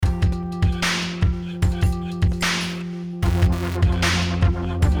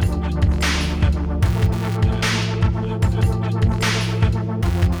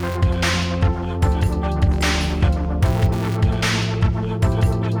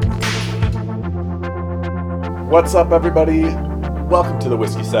What's up, everybody? Welcome to the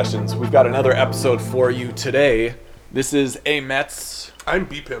Whiskey Sessions. We've got another episode for you today. This is A Metz. I'm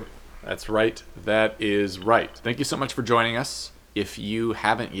B-Pimp. That's right. That is right. Thank you so much for joining us. If you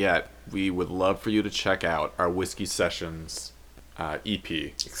haven't yet, we would love for you to check out our Whiskey Sessions EP.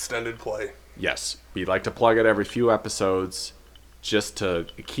 Extended play. Yes, we like to plug it every few episodes just to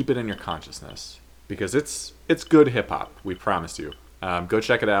keep it in your consciousness because it's good hip-hop, we promise you. Go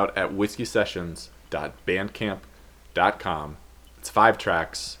check it out at whiskeysessions.bandcamp.com. It's 5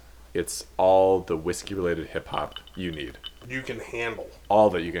 tracks. It's all the whiskey-related hip-hop you need. You can handle. All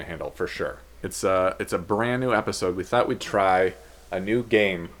that you can handle, for sure. It's a brand new episode. We thought we'd try a new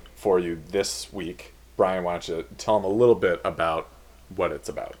game for you this week. Brian, why don't you tell them a little bit about what it's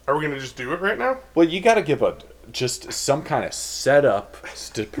about? Are we going to just do it right now? Well, you got to give just some kind of setup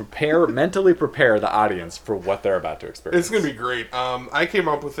to mentally prepare the audience for what they're about to experience. It's going to be great. I came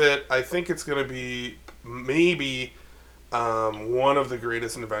up with it. I think it's going to be maybe one of the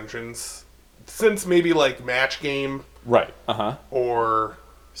greatest inventions since maybe like Match Game. Right. Uh-huh. Or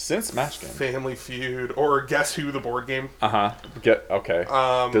since Match Game. Family Feud or Guess Who, the board game. Uh-huh. Okay.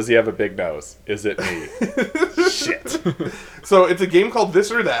 Does he have a big nose? Is it me? Shit. So it's a game called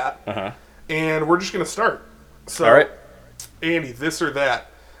This or That. Uh-huh. And we're just going to start. So, all right. Andy, this or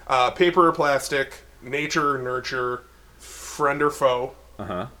that. Paper or plastic, nature or nurture, friend or foe.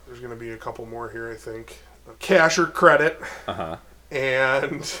 Uh-huh. There's going to be a couple more here, I think. Cash or credit. Uh-huh.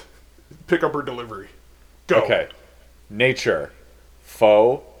 And pickup or delivery. Go. Okay. Nature,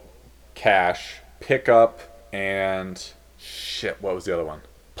 foe, cash, pickup, and shit, what was the other one?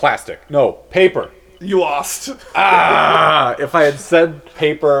 Plastic. No, paper. You lost. If I had said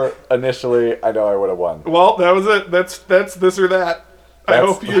paper initially, I know I would have won. Well, that was it. That's this or that. I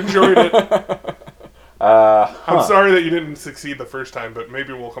hope you enjoyed it. I'm sorry that you didn't succeed the first time, but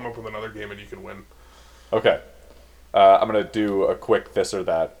maybe we'll come up with another game and you can win. Okay. I'm going to do a quick this or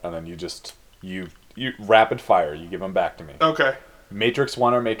that, and then you rapid fire. You give them back to me. Okay. Matrix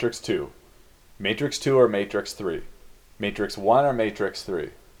 1 or Matrix 2? Matrix 2 or Matrix 3? Matrix 1 or Matrix 3?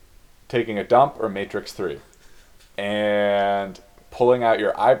 Taking a dump or Matrix 3? And pulling out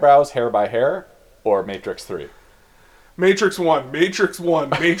your eyebrows hair by hair or Matrix 3? Matrix 1, Matrix 1,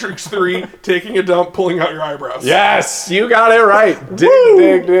 Matrix 3, taking a dump, pulling out your eyebrows. Yes! You got it right! Ding,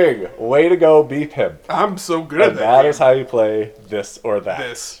 ding, ding. Way to go, B-Pimp. I'm so good at that. That is how you play this or that.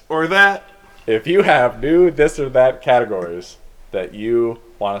 This or that. If you have new this or that categories that you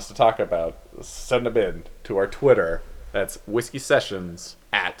want us to talk about, send them in to our Twitter. That's Whiskey Sessions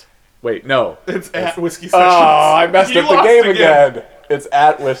at... Wait, no. It's at Whiskey Sessions. Oh, I messed up the game again. It's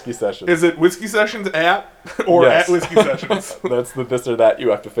at Whiskey Sessions. Is it Whiskey Sessions at or yes. at Whiskey Sessions? That's the this or that you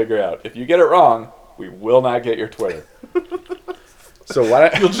have to figure out. If you get it wrong, we will not get your Twitter. So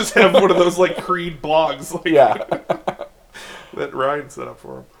why you'll just have one of those like Creed blogs, like, yeah, that Ryan set up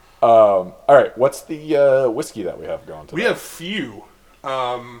for him. All right, what's the whiskey that we have going today? We have few.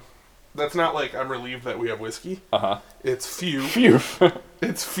 That's not like I'm relieved that we have whiskey. Uh-huh. It's few. Few.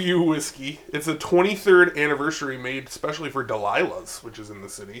 It's few whiskey. It's a 23rd anniversary made especially for Delilah's, which is in the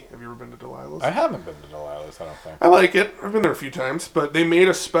city. Have you ever been to Delilah's? I haven't been to Delilah's, I don't think. I like it. I've been there a few times, but they made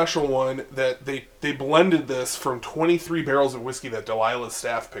a special one that they blended this from 23 barrels of whiskey that Delilah's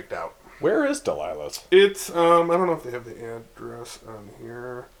staff picked out. Where is Delilah's? It's, I don't know if they have the address on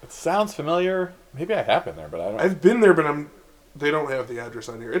here. It sounds familiar. Maybe I have been there, but I don't. I've been there, but they don't have the address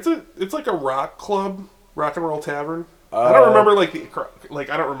on here. It's like a rock club, rock and roll tavern. I don't remember I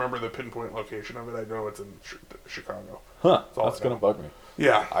don't remember the pinpoint location of it. I know it's in Chicago. Huh. That's gonna bug me.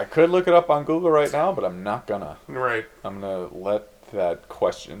 Yeah. I could look it up on Google right now, but I'm not gonna. Right. I'm gonna let that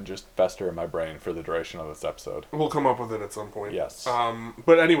question just fester in my brain for the duration of this episode. We'll come up with it at some point. Yes.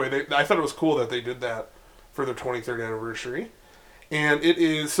 But anyway, I thought it was cool that they did that for their 23rd anniversary. And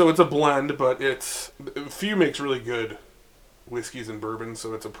it's a blend, but few makes really good whiskeys and bourbons,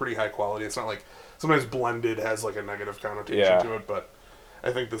 so it's a pretty high quality. It's not like sometimes blended has like a negative connotation to it, but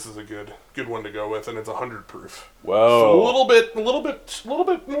I think this is a good one to go with, and it's 100 proof. Whoa. So a little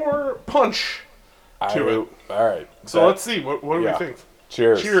bit more punch to it. All right. So let's see. What do we think?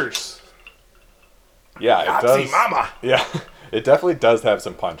 Cheers. Cheers. Yeah, it does. Mama. Yeah, it definitely does have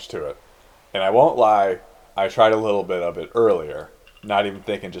some punch to it. And I won't lie, I tried a little bit of it earlier, not even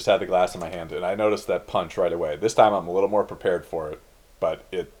thinking, just had the glass in my hand, and I noticed that punch right away. This time I'm a little more prepared for it, but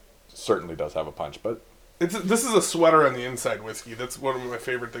it certainly does have a punch. But this is a sweater on the inside whiskey. That's one of my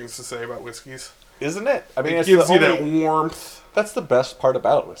favorite things to say about whiskeys. Isn't it? I mean, it gives you that warmth. That's the best part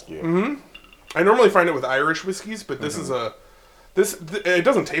about whiskey. Mm-hmm. I normally find it with Irish whiskeys, but this is it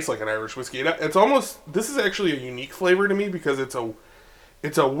doesn't taste like an Irish whiskey. This is actually a unique flavor to me because it's a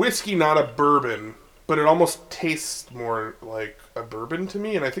whiskey, not a bourbon, but it almost tastes more like a bourbon to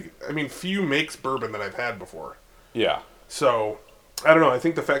me. And I mean, few makes bourbon that I've had before. Yeah. So, I don't know. I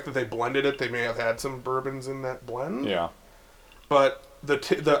think the fact that they blended it, they may have had some bourbons in that blend. Yeah. But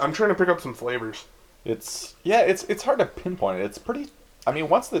I'm trying to pick up some flavors. It's hard to pinpoint it. It's pretty. I mean,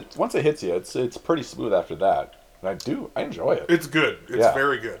 once it hits you, it's pretty smooth after that. And I enjoy it. It's good. It's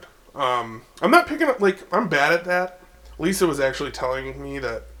very good. I'm not picking up, like, I'm bad at that. Lisa was actually telling me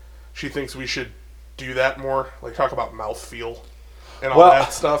that she thinks we should do that more, like talk about mouthfeel and all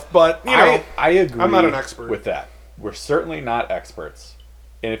that stuff. But, you know, I agree. I'm not an expert with that. We're certainly not experts.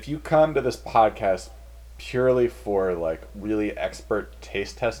 And if you come to this podcast purely for, like, really expert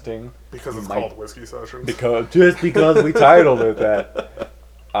taste testing, because it's called Whiskey Sessions. Because we titled it that,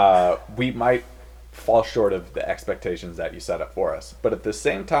 we might fall short of the expectations that you set up for us. But at the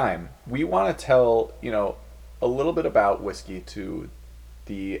same time, we want to tell, you know, a little bit about whiskey to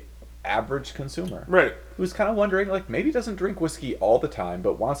the average consumer. Right. Who's kind of wondering, like, maybe doesn't drink whiskey all the time,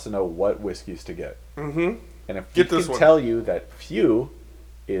 but wants to know what whiskeys to get. Mm-hmm. And if we can tell you that Few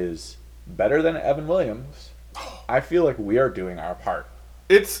is better than Evan Williams, I feel like we are doing our part.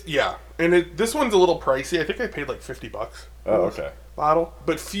 And this one's a little pricey. I think I paid like $50. Oh, okay. Bottle,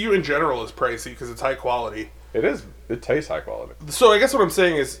 but Few in general is pricey because it's high quality. It is. It tastes high quality. So I guess what I'm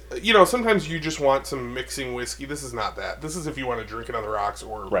saying is, you know, sometimes you just want some mixing whiskey. This is not that. This is if you want to drink it on the rocks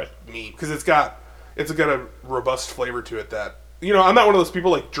or neat, because it's got a robust flavor to it that, you know, I'm not one of those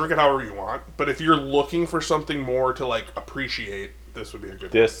people like drink it however you want, but if you're looking for something more to like appreciate, this would be a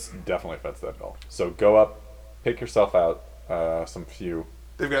good. This definitely fits that bill. So go up, pick yourself out some Few.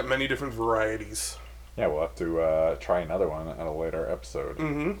 They've got many different varieties. Yeah, we'll have to try another one at a later episode.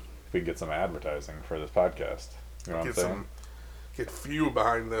 Mm-hmm. If we can get some advertising for this podcast. You know what I'm saying? Get Few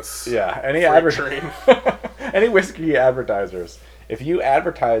behind this. Yeah, any train. Any whiskey advertisers. If you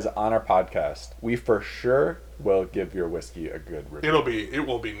advertise on our podcast, we for sure will give your whiskey a good review. It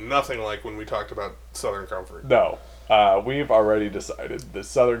will be nothing like when we talked about Southern Comfort. No. We've already decided the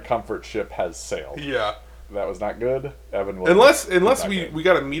Southern Comfort ship has sailed. Yeah. That was not good. Evan Williams. Unless we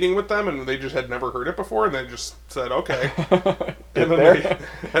got a meeting with them and they just had never heard it before and they just said okay, and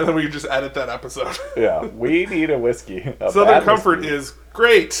then we just edit that episode. Yeah, we need a whiskey. Southern Comfort is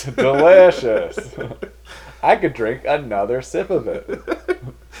great, delicious. I could drink another sip of it.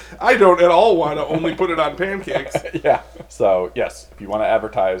 I don't at all want to only put it on pancakes. Yeah. So yes, if you want to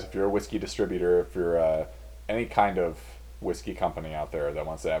advertise, if you're a whiskey distributor, if you're any kind of whiskey company out there that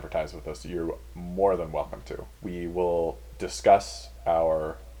wants to advertise with us, you're more than welcome to. We will discuss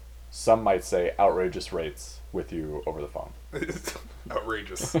our, some might say, outrageous rates with you over the phone.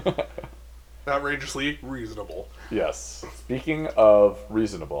 Outrageous. Outrageously reasonable. Yes. Speaking of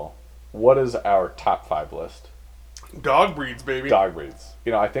reasonable, what is our top 5 list? Dog breeds, baby. Dog breeds.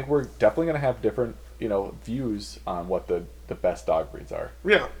 You know, I think we're definitely going to have different, you know, views on what the best dog breeds are.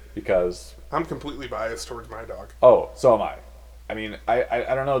 Yeah. Because I'm completely biased towards my dog. Oh, so am I. I mean,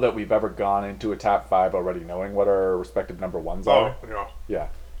 I don't know that we've ever gone into a top 5 already knowing what our respective number ones are. Oh, yeah. Yeah.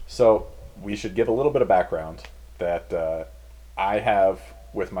 So we should give a little bit of background that I have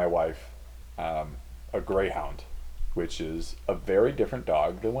with my wife a Greyhound, which is a very different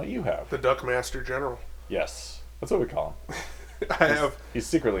dog than what you have. The Duckmaster General. Yes. That's what we call him. He's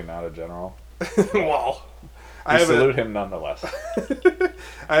secretly not a general. Well, I salute him nonetheless.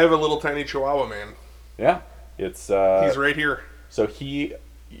 I have a little tiny Chihuahua man. Yeah. It's he's right here. So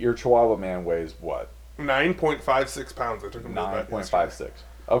your Chihuahua man weighs what? 9.56 pounds. I took him 9.56.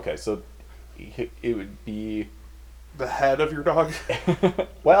 Okay, so it would be the head of your dog.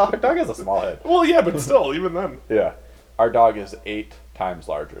 Well, our dog has a small head. Well, yeah, but still, even then. Yeah, our dog is 8 times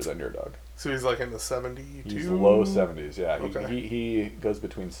larger than your dog. So he's like in the 72? He's low 70s, yeah. Okay. He goes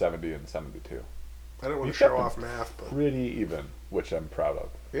between 70 and 72. I don't want to show off math, but pretty even, which I'm proud of.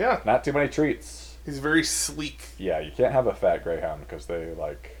 Yeah. Not too many treats. He's very sleek. Yeah, you can't have a fat Greyhound because they,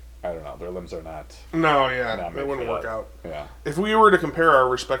 like, I don't know, their limbs are not. No, yeah, it wouldn't work out. Yeah. If we were to compare our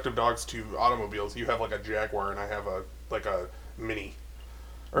respective dogs to automobiles, you have like a Jaguar and I have a Mini,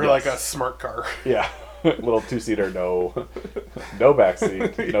 or like a smart car. Yeah, little 2-seater, no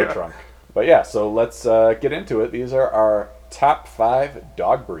backseat, no trunk. But yeah, so let's get into it. These are our top 5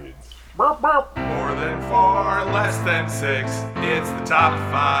 dog breeds. Burp, burp. More than 4, less than 6. It's the top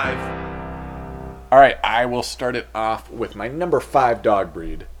 5. All right, I will start it off with my number 5 dog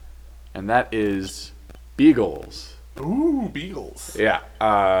breed, and that is Beagles. Ooh, Beagles. Yeah.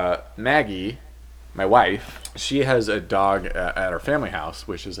 Maggie, my wife, she has a dog at our family house,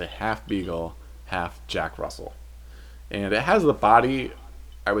 which is a half Beagle, half Jack Russell. And it has the body,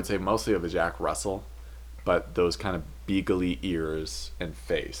 I would say, mostly of a Jack Russell, but those kind of beagly ears and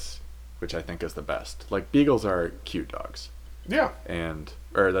face. which I think is the best. Like beagles are cute dogs, Yeah,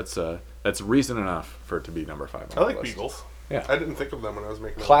 or that's reason enough for it to be number 5 on I the like list. beagles. Yeah. I didn't think of them when I was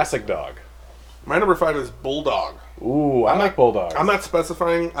making Classic dog. My number 5 is bulldog. Ooh, I like bulldogs. I'm not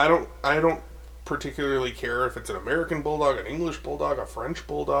specifying. I don't particularly care if it's an American bulldog, an English bulldog, a French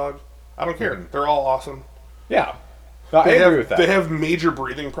bulldog. I don't care. They're all awesome. Yeah. No, I agree with that. They have major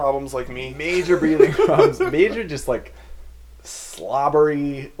breathing problems like me. Major breathing problems. Major just like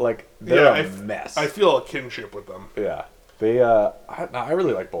slobbery, like they're a mess. I feel a kinship with them. Yeah. I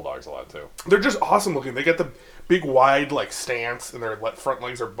really like bulldogs a lot too. They're just awesome looking. They get the big wide like stance, and their front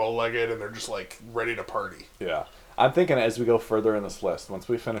legs are bow-legged, and they're just like ready to party. Yeah. I'm thinking as we go further in this list, once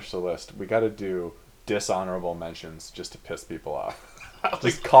we finish the list, we got to do dishonorable mentions just to piss people off.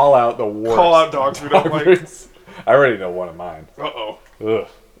 Just call out the worst. Call out dogs we don't like. breeds. I already know one of mine. Uh-oh. Ugh.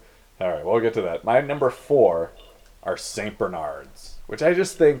 All right, we'll get to that. My number 4 are Saint Bernards, which I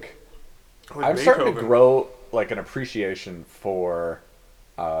just think Like I'm starting to Beethoven. grow like an appreciation for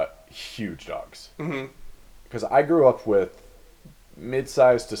huge dogs. Because I grew up with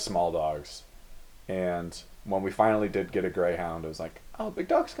mid-sized to small dogs, and when we finally did get a greyhound, it was like, oh, big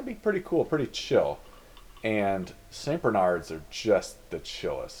dogs can be pretty cool, pretty chill. And Saint Bernards are just the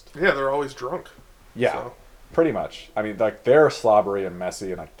chillest. Yeah, they're always drunk. Yeah, So. pretty much. I mean, like they're slobbery and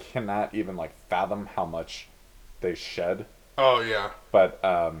messy, and I cannot even like fathom how much they shed. Oh yeah. But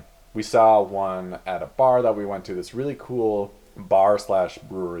we saw one at a bar that we went to. This really cool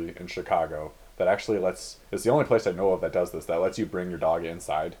bar/brewery in Chicago that actually lets. It's the only place I know of that does this. That lets you bring your dog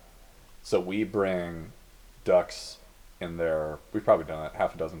inside. So we bring ducks in there. We've probably done it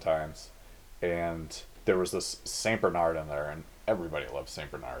half a dozen times, and there was this Saint Bernard in there, and everybody loves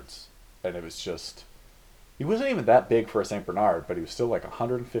Saint Bernards. And it was just, he wasn't even that big for a Saint Bernard, but he was still like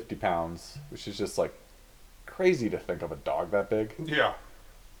 150 pounds, which is just like crazy to think of a dog that big. Yeah.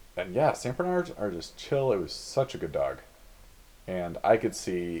 And yeah, Saint Bernards are just chill. It was such a good dog. And I could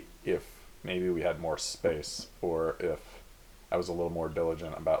see if maybe we had more space, or if I was a little more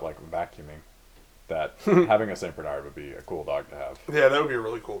diligent about like vacuuming, that having a Saint Bernard would be a cool dog to have. Yeah, that would be a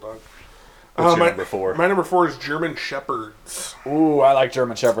really cool dog. What's your my, number 4? My number 4 is German Shepherds. Ooh, I like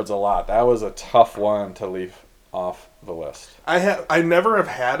German Shepherds a lot. That was a tough one to leave off the list. I never have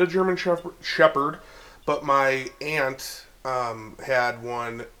had a German Shepherd, but my aunt had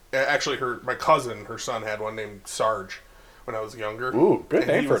one. Actually, my cousin, her son, had one named Sarge when I was younger. Ooh, good And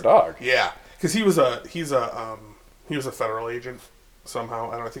name he for was- a dog. Yeah, because he was a federal agent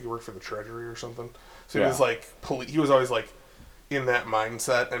somehow. I think he worked for the Treasury or something. So he Yeah. was like he was always like in that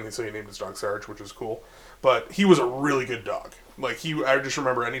mindset, and so he named his dog Sarge, which is cool. But he was a really good dog. Like I just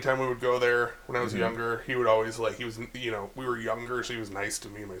remember anytime we would go there when I was younger, he would always like we were younger, so he was nice to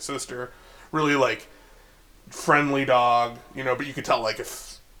me and my sister. Really like friendly dog, but you could tell like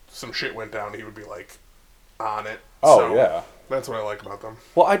if some shit went down, he would be like on it. Oh, So, yeah. that's what I like about them.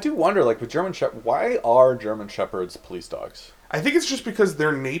 Well, I do wonder, like with German Shepherd, why are German Shepherds police dogs? I think it's just because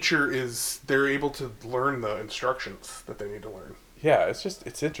their nature is they're able to learn the instructions that they need to learn. Yeah,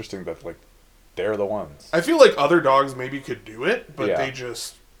 it's interesting that like they're the ones. I feel like other dogs maybe could do it, but Yeah. they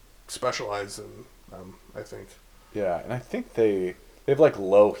just specialize in them, I think. Yeah, and I think they have like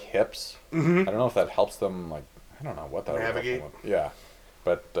low hips. I don't know if that helps them like I don't know what that would help them Navigate. with. Yeah,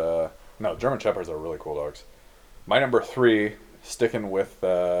 but no, German Shepherds are really cool dogs. My number 3, sticking with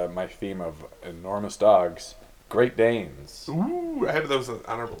my theme of enormous dogs, Great Danes. Ooh, I had those as an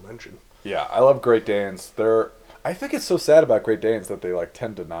honorable mention. Yeah, I love Great Danes. I think it's so sad about Great Danes that they like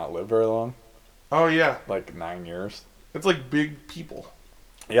tend to not live very long, Oh yeah, like 9 years. it's like big people.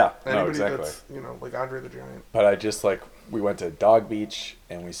 Yeah, no, Anybody exactly. that's like Andre the Giant. But I just like we went to Dog Beach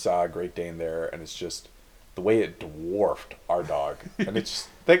and we saw a Great Dane there, and it's just the way it dwarfed our dog, and it's just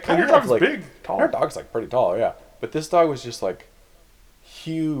they kind your of have, dog's like big, tall. Our dog's like pretty tall, yeah. But this dog was just like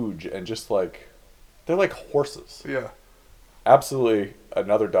huge and just like they're like horses. Yeah. Absolutely,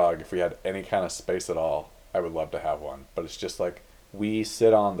 another dog. If we had any kind of space at all, I would love to have one. But it's just like we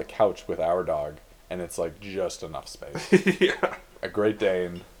sit on the couch with our dog, and it's like just enough space. Yeah. A Great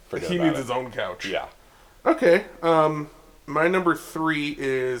Dane, forget He about needs it. his own couch. Yeah. Okay. My number 3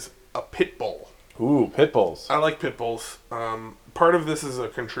 is a pit bull. Ooh, pit bulls. I like pit bulls. Part of this is a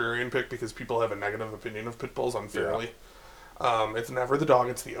contrarian pick because people have a negative opinion of pit bulls unfairly. It's never the dog;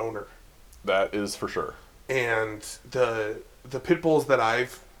 it's the owner. That is for sure. And the pit bulls that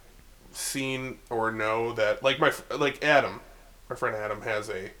I've seen or know that like Adam, my friend Adam has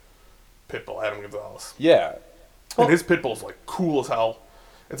a pit bull, Adam Gonzalez, Yeah. and his pit bull's like cool as hell.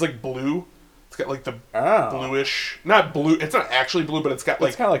 It's like blue. It's got like the bluish, not blue. It's not actually blue, but it's got like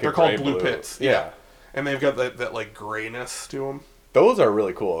It's kinda like a they're called gray blue blue. pits. Yeah. And they've got that like grayness to them. those are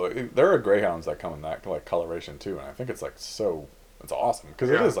really cool. There are greyhounds that come in that like coloration too, and I think it's like it's awesome because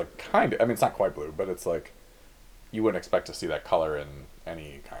it Yeah. is like kind of. I mean, it's not quite blue, but it's like you wouldn't expect to see that color in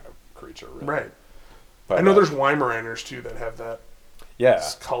any kind of creature, really. Right. But, I know there's Weimaraners too that have that yeah,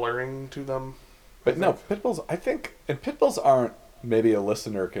 coloring to them. but no pit bulls. I think and pit bulls aren't. Maybe a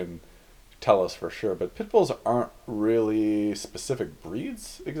listener can tell us for sure, but pit bulls aren't really specific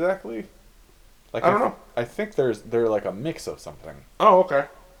breeds exactly. Like I don't know. I think they're like a mix of something. Oh, okay.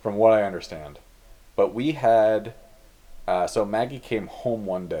 From what I understand. But we had, so Maggie came home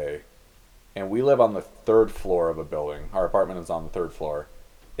one day, and we live on the third floor of a building. Our apartment is on the third floor.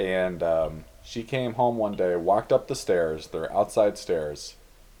 And she came home one day, walked up the stairs, they're outside stairs,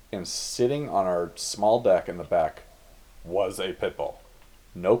 and sitting on our small deck in the back was a pit bull.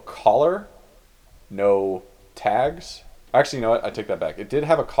 No collar, no tags. Actually, you know what? I take that back. It did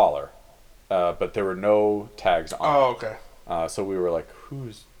have a collar, but there were no tags on Oh, it. okay. So we were like,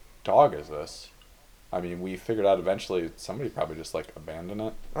 whose dog is this? I mean, we figured out eventually somebody probably just like abandoned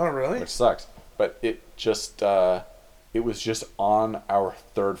it, Oh, really? which sucks. But it just, it was just on our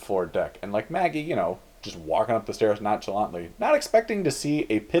third floor deck. And like Maggie, you know, just walking up the stairs nonchalantly, not expecting to see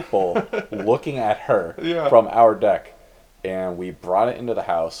a pit bull looking at her Yeah. from our deck. And we brought it into the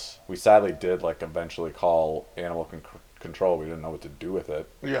house. We sadly did like eventually call animal control. We didn't know what to do with it.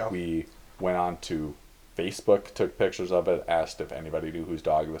 Yeah. We went on to Facebook, took pictures of it, asked if anybody knew whose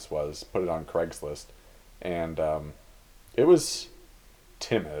dog this was, put it on Craigslist, and it was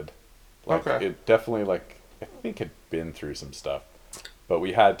timid. Like, Okay. It definitely, like, I think had been through some stuff, but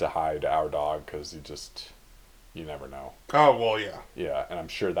we had to hide our dog because you never know. Oh, well, yeah. Yeah, and I'm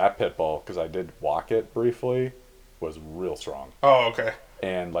sure that pit bull, because I did walk it briefly, was real strong. Oh, okay.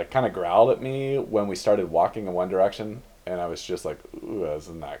 And like kind of growled at me when we started walking in one direction, and I was just like, ooh, that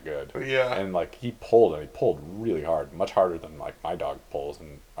isn't that good. Yeah. And like he pulled really hard, much harder than like my dog pulls,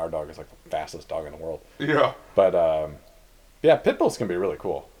 and our dog is like the fastest dog in the world. Yeah. But yeah, pit bulls can be really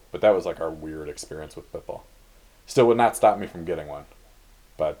cool, but that was like our weird experience with pit bull. Still would not stop me from getting one,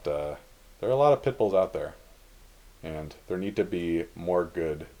 but there are a lot of pit bulls out there, and there need to be more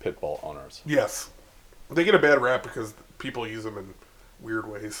good pit bull owners. Yes. They get a bad rap because people use them in weird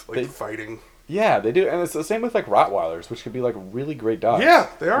ways, like They- fighting. Yeah, they do, and it's the same with like Rottweilers, which could be like really great dogs. Yeah,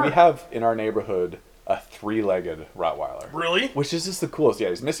 they are. We have in our neighborhood a 3-legged Rottweiler, Really? which is just the coolest. Yeah,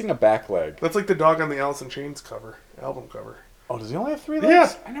 he's missing a back leg. That's like the dog on the Alice in Chains album cover. Oh, does he only have 3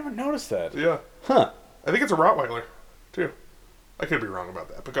 legs? Yeah. I never noticed that. Yeah. Huh. I think it's a Rottweiler, too. I could be wrong about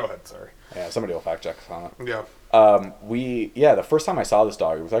that, but go ahead. Sorry. Yeah, somebody will fact check us on it. Yeah. The first time I saw this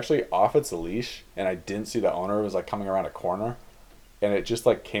dog, it was actually off its leash, and I didn't see the owner. It was like coming around a corner, and it just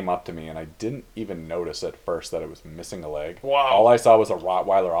like came up to me, and I didn't even notice at first that it was missing a leg. Wow. All I saw was a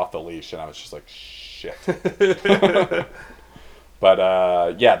Rottweiler off the leash, and I was just like, shit.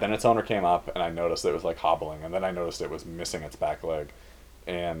 But yeah, then its owner came up, and I noticed it was like hobbling, and then I noticed it was missing its back leg,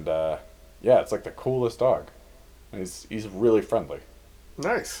 and yeah, it's like the coolest dog. And he's really friendly.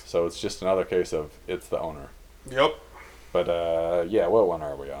 Nice. So it's just another case of it's the owner. Yep. But yeah, what one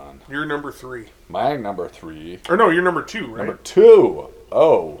are we on? You're number 3. My number 3. Or no, you're number 2, right? Number 2.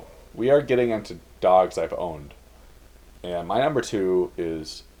 Oh, we are getting into dogs I've owned. And my number 2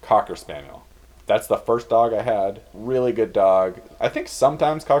 is Cocker Spaniel. That's the first dog I had. Really good dog. I think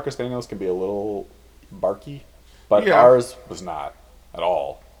sometimes Cocker Spaniels can be a little barky, but Yeah. ours was not at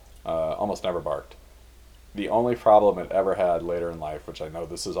all. Almost never barked. The only problem it ever had later in life, which I know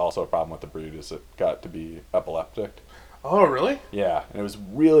this is also a problem with the breed, is it got to be epileptic. Oh, really? Yeah, and it was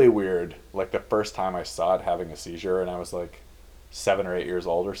really weird. Like the first time I saw it having a seizure, and I was like 7 or 8 years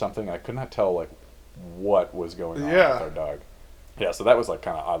old or something. I could not tell like what was going on Yeah. with our dog. Yeah, so that was like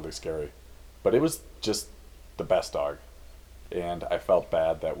kind of oddly scary, but it was just the best dog, and I felt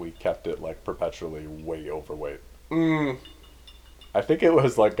bad that we kept it like perpetually way overweight. Mm. I think it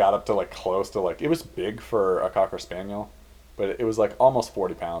was like got up to like close to like it was big for a Cocker Spaniel, but it was like almost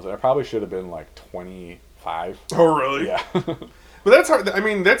 40 pounds, and it probably should have been like 25. Oh, really? Yeah. But that's hard. I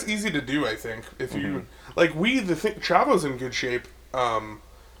mean, that's easy to do, I think. If you like, Chavo's in good shape.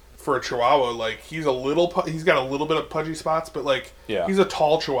 For a Chihuahua, like he's he's got a little bit of pudgy spots, but like Yeah. he's a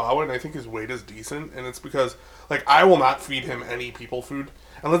tall Chihuahua, and I think his weight is decent. And it's because like I will not feed him any people food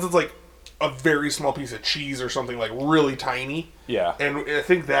unless it's like a very small piece of cheese or something like really tiny. Yeah. And I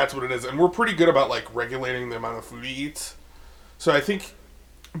think that's what it is. And we're pretty good about like regulating the amount of food he eats. So I think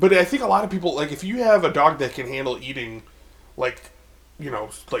a lot of people, like if you have a dog that can handle eating like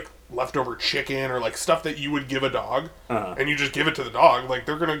like leftover chicken or like stuff that you would give a dog, Uh-huh. and you just give it to the dog, like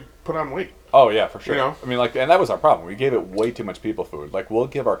they're gonna put on weight. Oh yeah, for sure. You know? I mean, like, and that was our problem. We gave it way too much people food. Like, we'll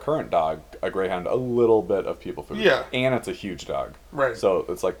give our current dog, a greyhound, a little bit of people food. Yeah. And it's a huge dog. Right. So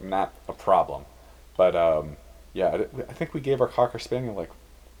it's like not a problem. But yeah, I think we gave our cocker spaniel like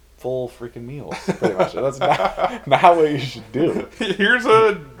full freaking meals. Pretty much. That's not what you should do. Here's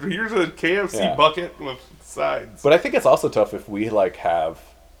a KFC Yeah. bucket with sides. But I think it's also tough if we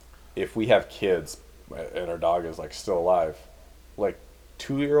have kids and our dog is like still alive, like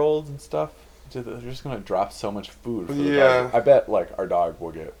 2-year-olds and stuff. They're just gonna drop so much food. For the Yeah. dog. I bet like our dog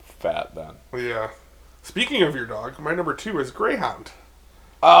will get fat then. Yeah. Speaking of your dog, my number 2 is Greyhound.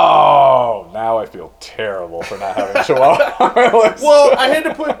 Oh, now I feel terrible for not having a Chihuahua on my list. Well, I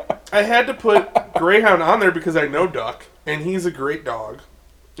had to put Greyhound on there because I know Duck, and he's a great dog,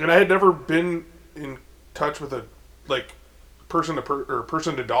 and I had never been in touch with a like person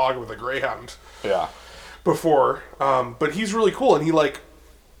to dog with a Greyhound Yeah. before. But he's really cool, and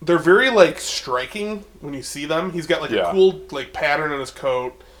they're very like striking when you see them. He's got like Yeah. a cool like pattern on his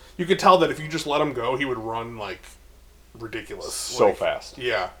coat. You could tell that if you just let him go, he would run like ridiculous, So like, fast.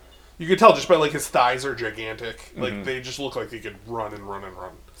 Yeah, you could tell just by like his thighs are gigantic. Like Mm-hmm. they just look like they could run and run and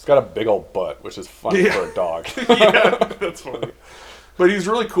run. It's got a big old butt, which is funny Yeah. for a dog. Yeah, that's funny. But he's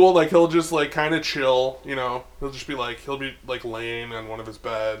really cool. Like he'll just like kind of chill. He'll just be like he'll be like laying on one of his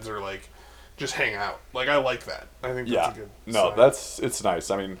beds or like just hang out. Like I like that. I think that's Yeah. a good. No, sign. it's nice.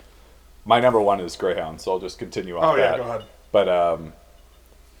 I mean, my number 1 is Greyhound, so I'll just continue on Oh yeah, that. go ahead. But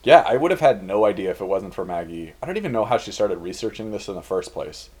yeah, I would have had no idea if it wasn't for Maggie. I don't even know how she started researching this in the first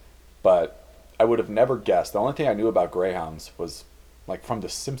place, but I would have never guessed. The only thing I knew about greyhounds was like from The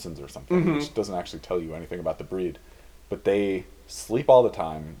Simpsons or something, which doesn't actually tell you anything about the breed. But they sleep all the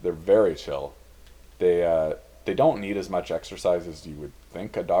time. They're very chill. They don't need as much exercise as you would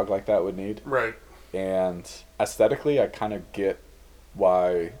think a dog like that would need. Right. And aesthetically, I kind of get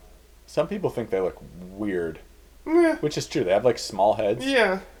why some people think they look weird. Meh. Which is true. They have like small heads.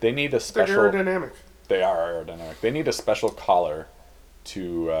 Yeah. They need a They're special. aerodynamic, They are aerodynamic. They need a special collar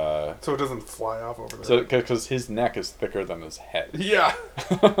to. so it doesn't fly off over there. So because his neck is thicker than his head. Yeah,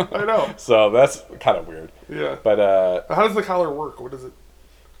 I know. So that's kind of weird. Yeah. But How does the collar work? What is it?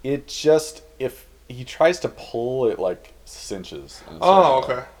 it just if he tries to pull it like cinches. in a Oh,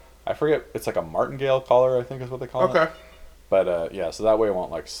 certain way. okay. I forget. It's like a martingale collar, I think is what they call it. Okay. But yeah, so that way it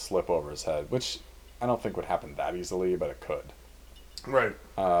won't like slip over his head, which I don't think would happen that easily, but it could. Right.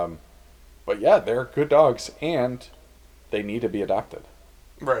 But yeah, they're good dogs, and they need to be adopted,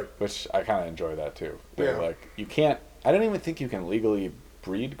 Right. which I kind of enjoy that too. They're Yeah. like you can't. I don't even think you can legally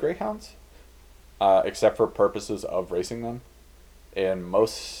breed greyhounds, except for purposes of racing them, and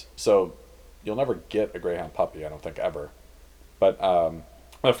so you'll never get a greyhound puppy. I don't think ever. But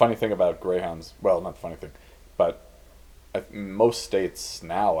the funny thing about greyhounds, well, not the funny thing, but most states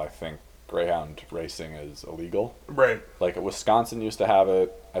now, I think greyhound racing is illegal. Right. Like Wisconsin used to have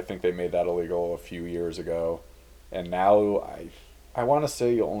it. I think they made that illegal a few years ago, and now I want to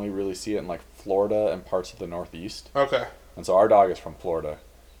say you only really see it in like Florida and parts of the Northeast. Okay. And so our dog is from Florida,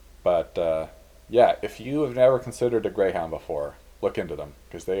 but yeah, if you have never considered a greyhound before, look into them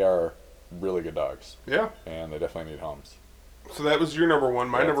because they are really good dogs, Yeah. and they definitely need homes. So that was your number 1.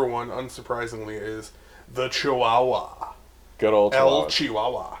 My Yeah. number 1, unsurprisingly, is the Chihuahua. Good old El Chihuahuas.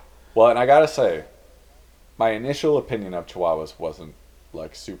 Chihuahua. Well, and I gotta say, my initial opinion of Chihuahuas wasn't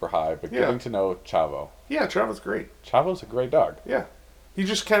like super high, but Yeah. getting to know Chavo, Yeah, Chavo's great. Chavo's a great dog. Yeah. He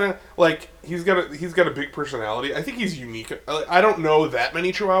just kind of like he's got a big personality. I think he's unique. I don't know that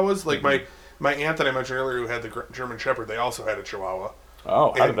many Chihuahuas. Like my aunt that I mentioned earlier, who had the German Shepherd, they also had a Chihuahua.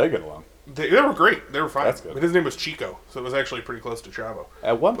 Oh, how And- did they get along? They were great. They were fine. That's good. But his name was Chico, so it was actually pretty close to Chavo.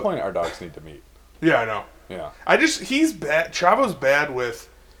 At one point, our dogs need to meet. Yeah, I know. Yeah. He's bad. Chavo's bad with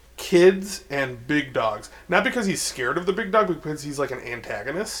kids and big dogs. Not because he's scared of the big dog, but because he's like an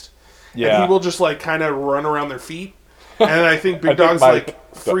antagonist. Yeah. And he will just like kind of run around their feet. And I think big I think dogs my-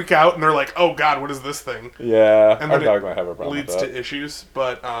 like freak out and they're like, "Oh God, what is this thing?" Yeah, And our then dog it might have a problem leads with that. to issues.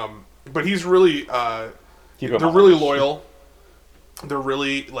 But he's really Keep him they're on really leash. loyal. They're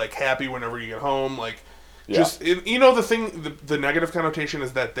really like happy whenever you get home. Like Yeah. just the thing, the negative connotation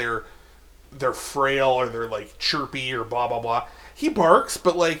is that they're frail or they're like chirpy or blah blah blah. He barks,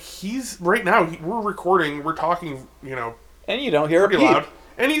 but like he's right now we're recording, we're talking, And you don't hear a pretty peep. loud,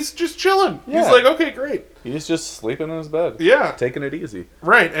 and he's just chilling. Yeah. He's like, okay, great, He's just sleeping in his bed. yeah, Taking it easy.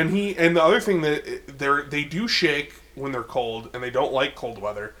 right. And the other thing that they do shake when they're cold, and they don't like cold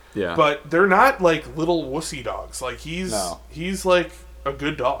weather. Yeah. But they're not like little wussy dogs. Like he's No. he's like a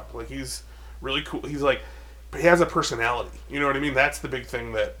good dog. Like he's really cool. He's like he has a personality. You know what I mean? That's the big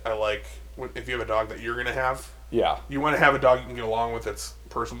thing that I like if you have a dog that you're gonna have. Yeah. You want to have a dog you can get along with that's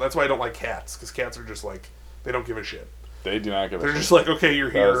personal. That's why I don't like cats, because cats are just like, they don't give a shit. They do not give a shit. They're just like, okay, you're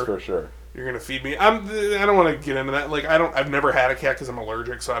here. That's for sure. You're gonna feed me. I don't want to get into that. Like, I've never had a cat because I'm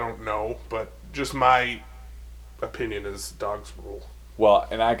allergic, so I don't know. But just my opinion is dogs rule. Well,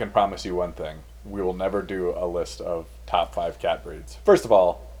 and I can promise you one thing: we will never do a list of top 5 cat breeds. First of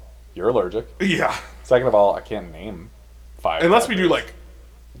all, you're allergic. Yeah. Second of all, I can't name 5. Unless cat we breeds. do like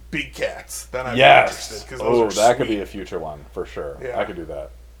big cats, then I'm yes. interested. Oh, Those that are could be sweet. a future one for sure. Yeah. I could do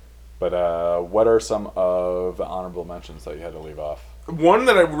that. But what are some of the honorable mentions that you had to leave off? One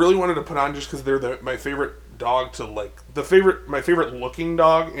that I really wanted to put on just because they're my favorite dog to like my favorite looking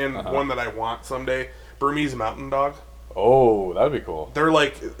dog, and one that I want someday. Burmese Mountain Dog. Oh, that would be cool.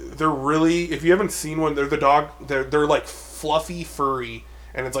 They're really, if you haven't seen one, they're like fluffy, furry,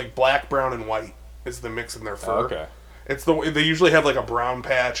 and it's like black, brown, and white is the mix in their fur. Okay. It's they usually have like a brown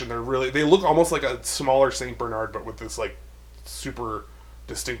patch, and they look almost like a smaller Saint Bernard, but with this like super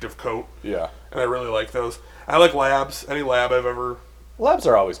distinctive coat. Yeah. And I really like those. I like labs. Any lab I've ever Labs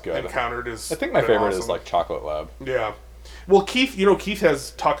are always good. encountered is. I think my favorite is awesome. like Chocolate Lab. Yeah. Well, Keith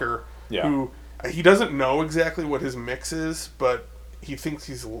has Tucker, Yeah. who he doesn't know exactly what his mix is, but he thinks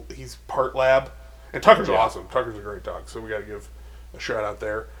he's part lab. And Tucker's Yeah. awesome. Tucker's a great dog, so we got to give a shout out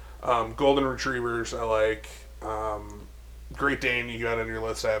there. Golden Retrievers, I like. Great Dane, you got on your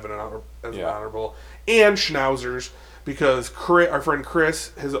list. I have it as an honorable. And Schnauzers, because our friend Chris,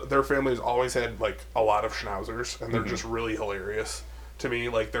 their family has always had like a lot of Schnauzers, and they're just really hilarious to me.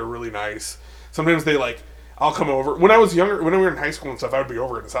 Like, they're really nice. Sometimes I'll come over. When I was younger, when we were in high school and stuff, I would be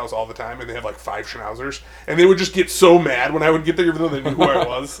over at his house all the time, and they had like 5 Schnauzers, and they would just get so mad when I would get there, even though they knew who I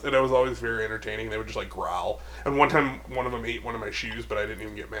was, and it was always very entertaining. They would just like growl. And one time, one of them ate one of my shoes, but I didn't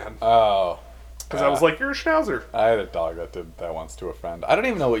even get mad Oh. because I was like, "You're a Schnauzer." I had a dog that did that once to a friend. I don't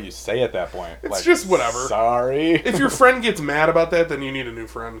even know what you say at that point. It's just whatever. Sorry. If your friend gets mad about that, then you need a new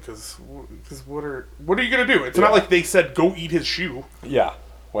friend, because what are you gonna do? It's not like they said go eat his shoe, Yeah.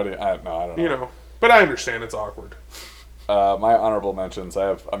 I don't know. you know. But I understand it's awkward. My honorable mentions, I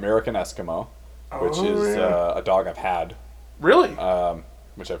have American Eskimo, which is a dog I've had, Really?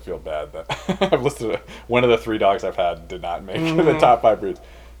 which I feel bad that I've listed. One of the 3 dogs I've had did not make the top 5 breeds.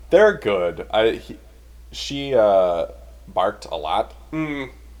 They're good. She barked a lot,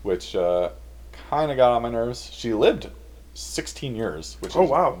 which kind of got on my nerves. She lived 16 years, which is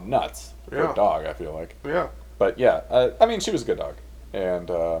wow. nuts for Yeah. a dog, I feel like. Yeah. But yeah, I mean, she was a good dog.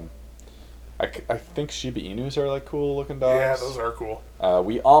 And I think Shiba Inus are like cool looking dogs. Yeah, those are cool.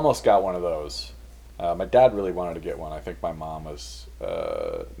 We almost got one of those. My dad really wanted to get one. I think my mom was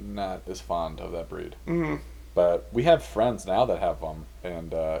not as fond of that breed. Mm-hmm. But we have friends now that have them,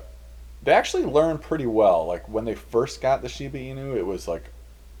 and they actually learn pretty well. Like when they first got the Shiba Inu, it was like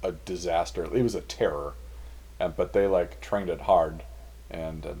a disaster. It was a terror, but they like trained it hard,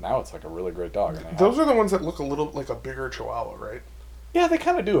 and now it's like a really great dog. And Those are the ones that look a little like a bigger Chihuahua, right? yeah, they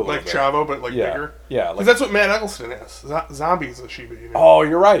kind of do a little Like bit. Chavo, but like Yeah. bigger. Yeah, Because like, that's what Matt Eccleston is. Zombie's a Shiba Inu. oh,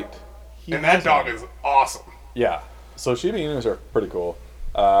 you're right. He and that has dog one. is awesome. Yeah. So Shiba Inus are pretty cool.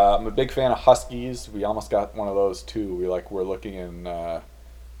 I'm a big fan of Huskies. We almost got one of those too. We're looking in a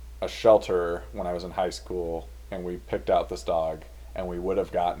shelter when I was in high school, and we picked out this dog, and we would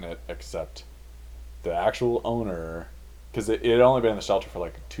have gotten it, except the actual owner, because it had only been in the shelter for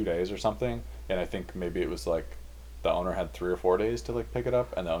like 2 days or something, and I think maybe it was like the owner had 3 or 4 days to like pick it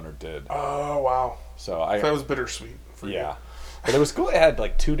up, and the owner did. Oh, wow. So That was bittersweet for yeah. But it was cool. It had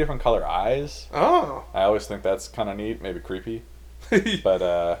like 2 different color eyes. you. Oh. I always think that's kind of neat, maybe creepy.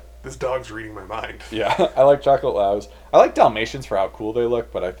 But This dog's reading my mind. yeah, I like chocolate labs. I like Dalmatians for how cool they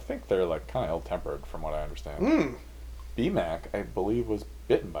look, but I think they're like kind of ill-tempered from what I understand. Mm. B-Mac, I believe, was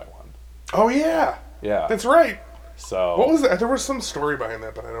bitten by one. Oh, yeah. Yeah. That's right. So What was that? There was some story behind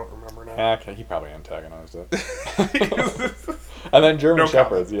that, but I don't remember now. he probably antagonized it. And then German No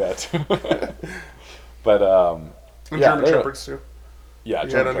Shepherds, yeah. Too. But And yeah, German they're- Shepherds, too. Yeah, You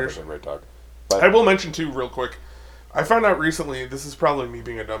German had Shepherds unders- are a great dog. I But will mention, too, real quick. I found out recently, this is probably me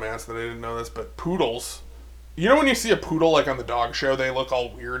being a dumbass that I didn't know this, but poodles. You know when you see a poodle, like, on the dog show, they look all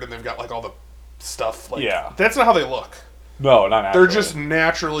weird and they've got, like, all the stuff? Like, Yeah. That's not how they look. no, not They're naturally. just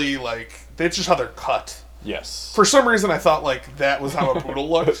naturally, like, that's just how they're cut. yes. For some reason, I thought, like, that was how a poodle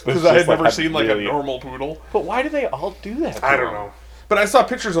looked, It's because I just, had like, never a seen, like, really- a normal poodle. But why do they all do that? I to don't them? know. But I saw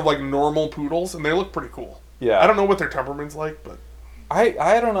pictures of, like, normal poodles, and they look pretty cool. Yeah. I don't know what their temperament's like, but...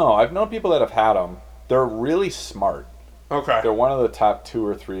 I don't know. I've known people that have had them. They're really smart. Okay. They're one of the top 2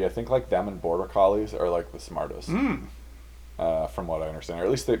 or 3. I think like them and Border Collies are like the smartest. from what I understand. Or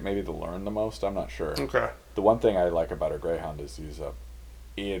at least maybe they learn the most. I'm not sure. Okay. The one thing I like about a greyhound is he's a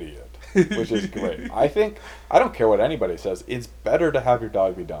idiot, which is great. I don't care what anybody says. It's better to have your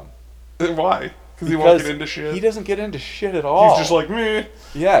dog be dumb. Why? Because he won't get into shit? He doesn't get into shit at all. He's just like, meh.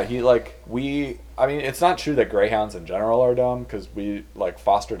 Yeah, I mean, it's not true that greyhounds in general are dumb, because we, like,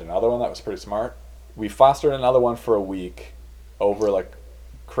 fostered another one that was pretty smart. We fostered another one for a week over, like,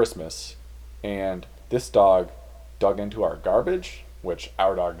 Christmas, and this dog dug into our garbage, which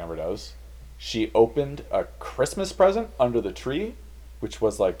our dog never does. She opened a Christmas present under the tree, which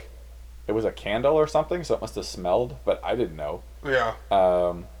was like, it was a candle or something, so it must have smelled, but I didn't know. Yeah.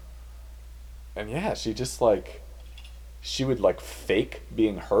 And yeah, she just like, she would like fake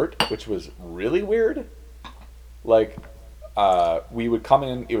being hurt, which was really weird. Like, we would come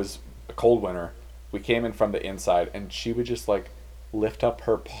in, it was a cold winter, we came in from the inside, and she would just like lift up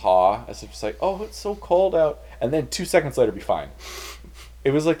her paw as if it's like, oh, it's so cold out, and then 2 seconds later be fine.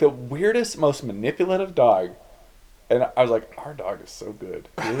 It was like the weirdest, most manipulative dog. And I was like, our dog is so good.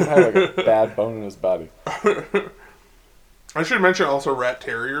 He doesn't have like a bad bone in his body. I should mention also rat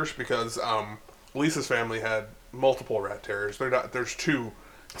terriers, because Lisa's family had multiple rat terriers. There's two.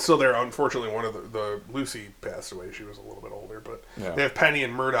 So they're unfortunately one of the Lucy passed away. She was a little bit older, but Yeah. They have Penny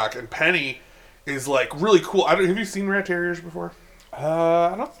and Murdoch, and Penny is like really cool. Have you seen rat terriers before?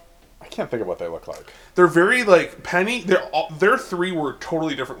 I can't think of what they look like. They're very like Penny. Their three were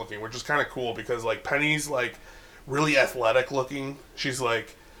totally different looking, which is kind of cool because like Penny's like really athletic looking. She's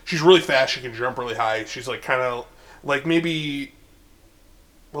really fast. She can jump really high. She's like kind of like maybe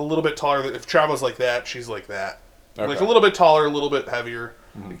a little bit taller. If Chavo's like that, she's like that. Okay. Like a little bit taller, a little bit heavier.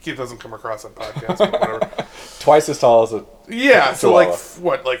 It doesn't come across on podcasts, but whatever. Twice as tall as a Yeah, so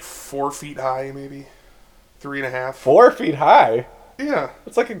Chihuahua. like 4 feet high, maybe 3.5. 4 feet high. Yeah.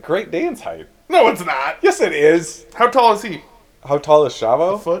 It's like a Great Dane's height. No, it's not. Yes, it is. How tall is he? How tall is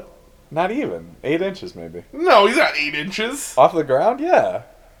Chavo? A foot? Not even 8 inches, maybe. No, he's not 8 inches. Off the ground, yeah.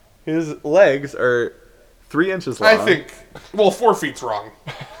 His legs are 3 inches long. I think. Well, 4 feet's wrong,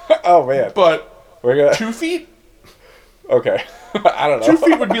 Oh man, but we're gonna. 2 feet. Okay, I don't know. 2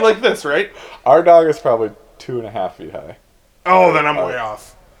 feet would be like this, right? Our dog is probably 2.5 feet high. Oh, then I'm way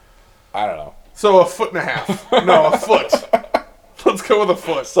off. I don't know. So a foot and a half. No, a foot. Let's go with a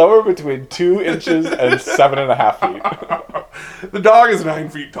foot. Somewhere between 2 inches and 7.5 feet. The dog is 9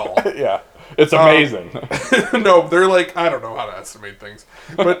 feet tall. Yeah, it's amazing. No, they're like, I don't know how to estimate things,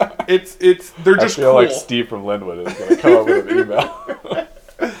 but they're I just feel cool. like Steve from Linwood is going to come up with an email.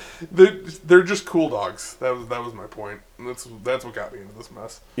 They're just cool dogs. That was my point. That's what got me into this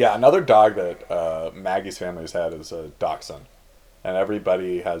mess. Yeah, another dog that Maggie's family's had is a dachshund, and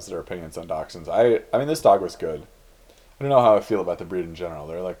everybody has their opinions on dachshunds. I mean, this dog was good. I don't know how I feel about the breed in general.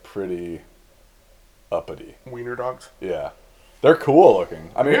 They're like pretty uppity. Wiener dogs. Yeah, they're cool looking.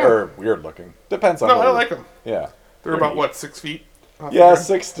 I mean, Yeah. or weird looking. Depends on. No, what I you- like them. Yeah, They're about what, 6 feet? off the Yeah, ground?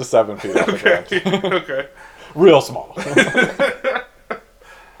 6 to 7 feet off the Okay. ground. Okay. Real small.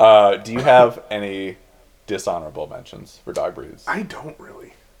 Do you have any dishonorable mentions for dog breeds? I don't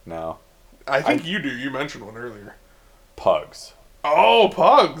really. No. I think you do. You mentioned one earlier. Pugs. Oh,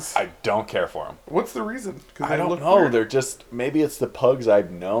 pugs. I don't care for them. What's the reason? 'Cause I they don't look know. weird. They're just, maybe it's the pugs I've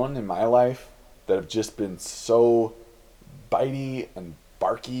known in my life that have just been so bitey and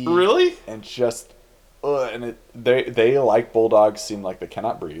barky. Really? And just, and they like bulldogs, seem like they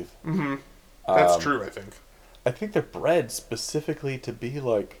cannot breathe. Mm-hmm. That's Um, true, I think. I think they're bred specifically to be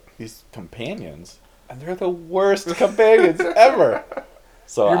like these companions, and they're the worst companions ever.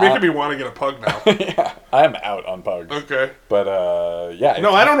 So You're making me want to get a pug now. yeah, I'm out on pugs. Okay. But yeah.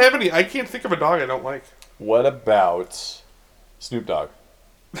 No, I don't have any. I can't think of a dog I don't like. What about Snoop Dogg?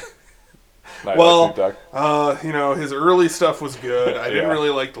 Not Well, Snoop Dogg. His early stuff was good. I didn't Yeah. really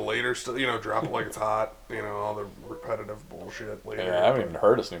like the later stuff. Drop it like it's hot. All the repetitive bullshit later. Yeah, I haven't even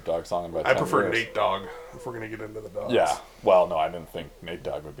heard a Snoop Dogg song in about I 10 prefer years. Nate Dogg if we're gonna get into the dogs. Yeah. Well, no, I didn't think Nate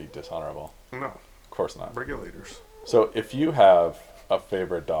Dogg would be dishonorable. No. Of course not. Regulators. So if you have a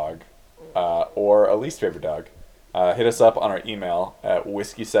favorite dog or a least favorite dog, hit us up on our email at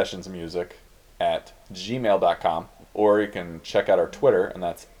whiskeysessionsmusic@gmail.com, or you can check out our Twitter, and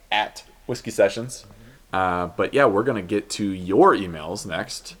that's at Whiskey Sessions. But yeah, we're going to get to your emails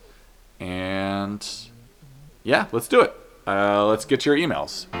next. And yeah, let's do it. Let's get your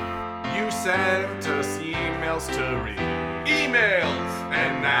emails. You sent us emails to read. Emails!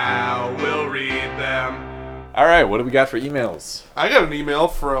 And now we'll read them. All right, what do we got for emails? I got an email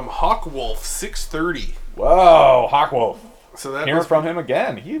from Hawkwolf630. Whoa, Hawkwolf. So that Hearing must from him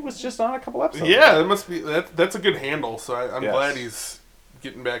again. He was just on a couple episodes. Yeah, that must be that's a good handle. So I'm Yes. glad he's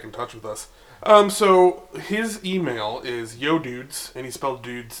getting back in touch with us. So his email is yo dudes, and he spelled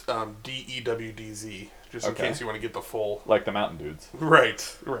dudes DEWDZ, just in Okay. case you want to get the full. Like the Mountain Dudes.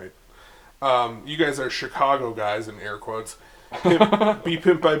 Right. You guys are Chicago guys in air quotes. Be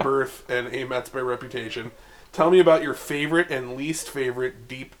pimp by birth and A Mets by reputation. Tell me about your favorite and least favorite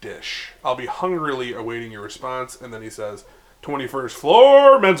deep dish. I'll be hungrily awaiting your response. And then he says, 21st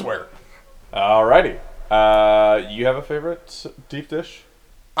floor menswear. Alrighty. You have a favorite deep dish?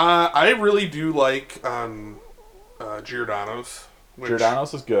 I really do like Giordano's.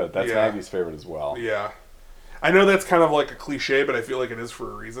 Giordano's is good. That's Yeah. Maggie's favorite as well. Yeah. I know that's kind of like a cliche, but I feel like it is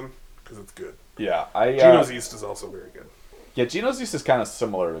for a reason because it's good. Yeah, Gino's East is also very good. Yeah, Gino's East is kind of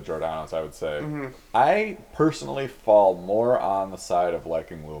similar to Giordano's, I would say. Mm-hmm. I personally fall more on the side of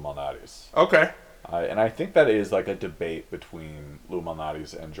liking Lou Malnati's. Okay. And I think that is like a debate between Lou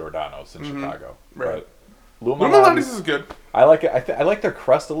Malnati's and Giordano's in Chicago. Mm-hmm. Right. But Lou Lou Malnati's, Malnati's is good. I like it. I like their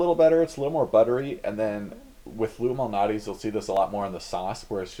crust a little better. It's a little more buttery. And then with Lou Malnati's, you'll see this a lot more in the sauce,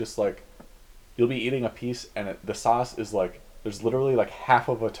 where it's just like you'll be eating a piece and the sauce is like there's literally like half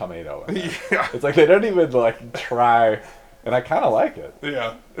of a tomato in there. Yeah. It's like they don't even like try. And I kind of like it.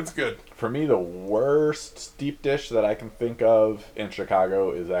 Yeah, it's good. For me, the worst deep dish that I can think of in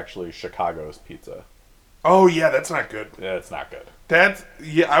Chicago is actually Chicago's pizza. Oh yeah, that's not good. Yeah, it's not good.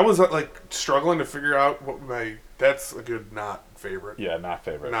 I was like struggling to figure out what that's a good not favorite. Yeah, not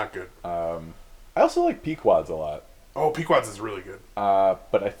favorite. Not good. I also like Pequod's a lot. Oh, Pequod's is really good.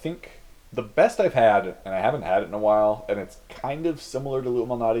 But I think the best I've had, and I haven't had it in a while, and it's kind of similar to Lou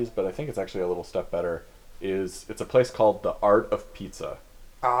Malnati's, but I think it's actually a little step better, it's a place called The Art of Pizza.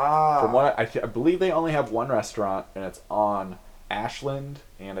 From what I believe they only have one restaurant, and it's on Ashland,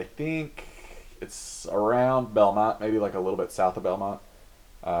 and I think it's around Belmont, maybe like a little bit south of Belmont.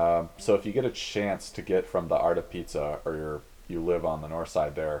 So if you get a chance to get from The Art of Pizza, or you live on the north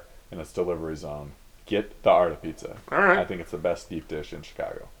side there in its delivery zone, get The Art of Pizza. All right. I think it's the best deep dish in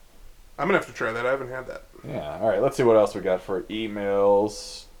Chicago. I'm gonna have to try that. I haven't had that. Yeah. All right. Let's see what else we got for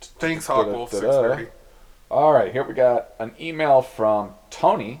emails. Thanks, Hawkwolf. Da-da-da-da. 6:30. All right. Here we got an email from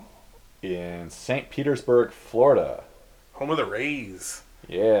Tony in St. Petersburg, Florida. Home of the Rays.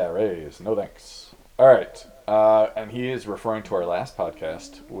 Yeah, Rays. No thanks. All right. And he is referring to our last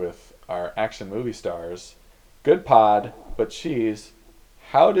podcast with our action movie stars. Good pod, but cheese.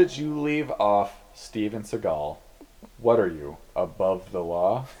 How did you leave off Steven Seagal? What are you, above the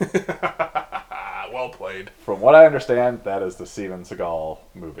law? Well played. From what I understand, that is the Steven Seagal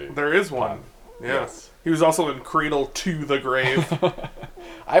movie. There is one. Yeah. Yes. He was also in Cradle to the Grave.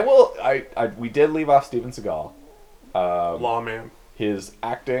 We did leave off Steven Seagal. Lawman. His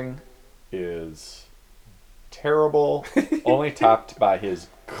acting is terrible, only topped by his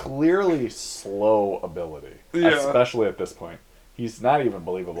clearly slow ability. Yeah. Especially at this point. He's not even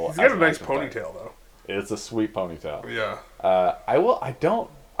believable. He's got as a an nice action ponytail though. It's a sweet ponytail. Yeah. I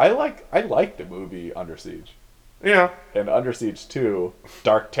like the movie Under Siege. Yeah. And Under Siege 2,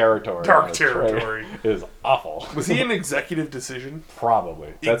 Dark Territory. Dark on its tray Territory. is awful. Was he an executive decision?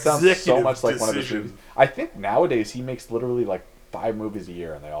 Probably. That sounds so Executive much like one of his decision. movies. I think nowadays he makes literally like 5 movies a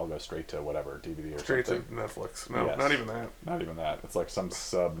year and they all go straight to whatever, DVD or Straight to something. Netflix. No, Yes. not even that. Not even that. It's like some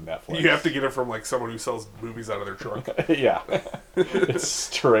sub Netflix. You have to get it from like someone who sells movies out of their trunk. Yeah. It's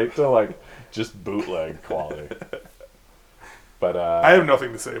straight to like just bootleg quality. But I have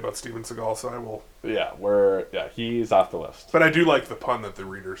nothing to say about Steven Seagal, so I will. he's off the list. But I do like the pun that the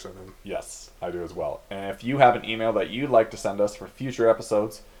reader sent in. Yes, I do as well. And if you have an email that you'd like to send us for future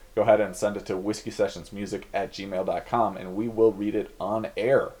episodes, go ahead and send it to whiskeysessionsmusic@gmail.com and we will read it on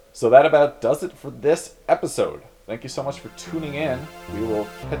air. So that about does it for this episode. Thank you so much for tuning in. We will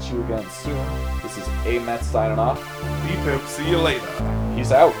catch you again soon. This is A Met signing off. B-Pimp, see you later.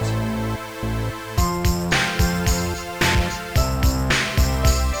 Peace out.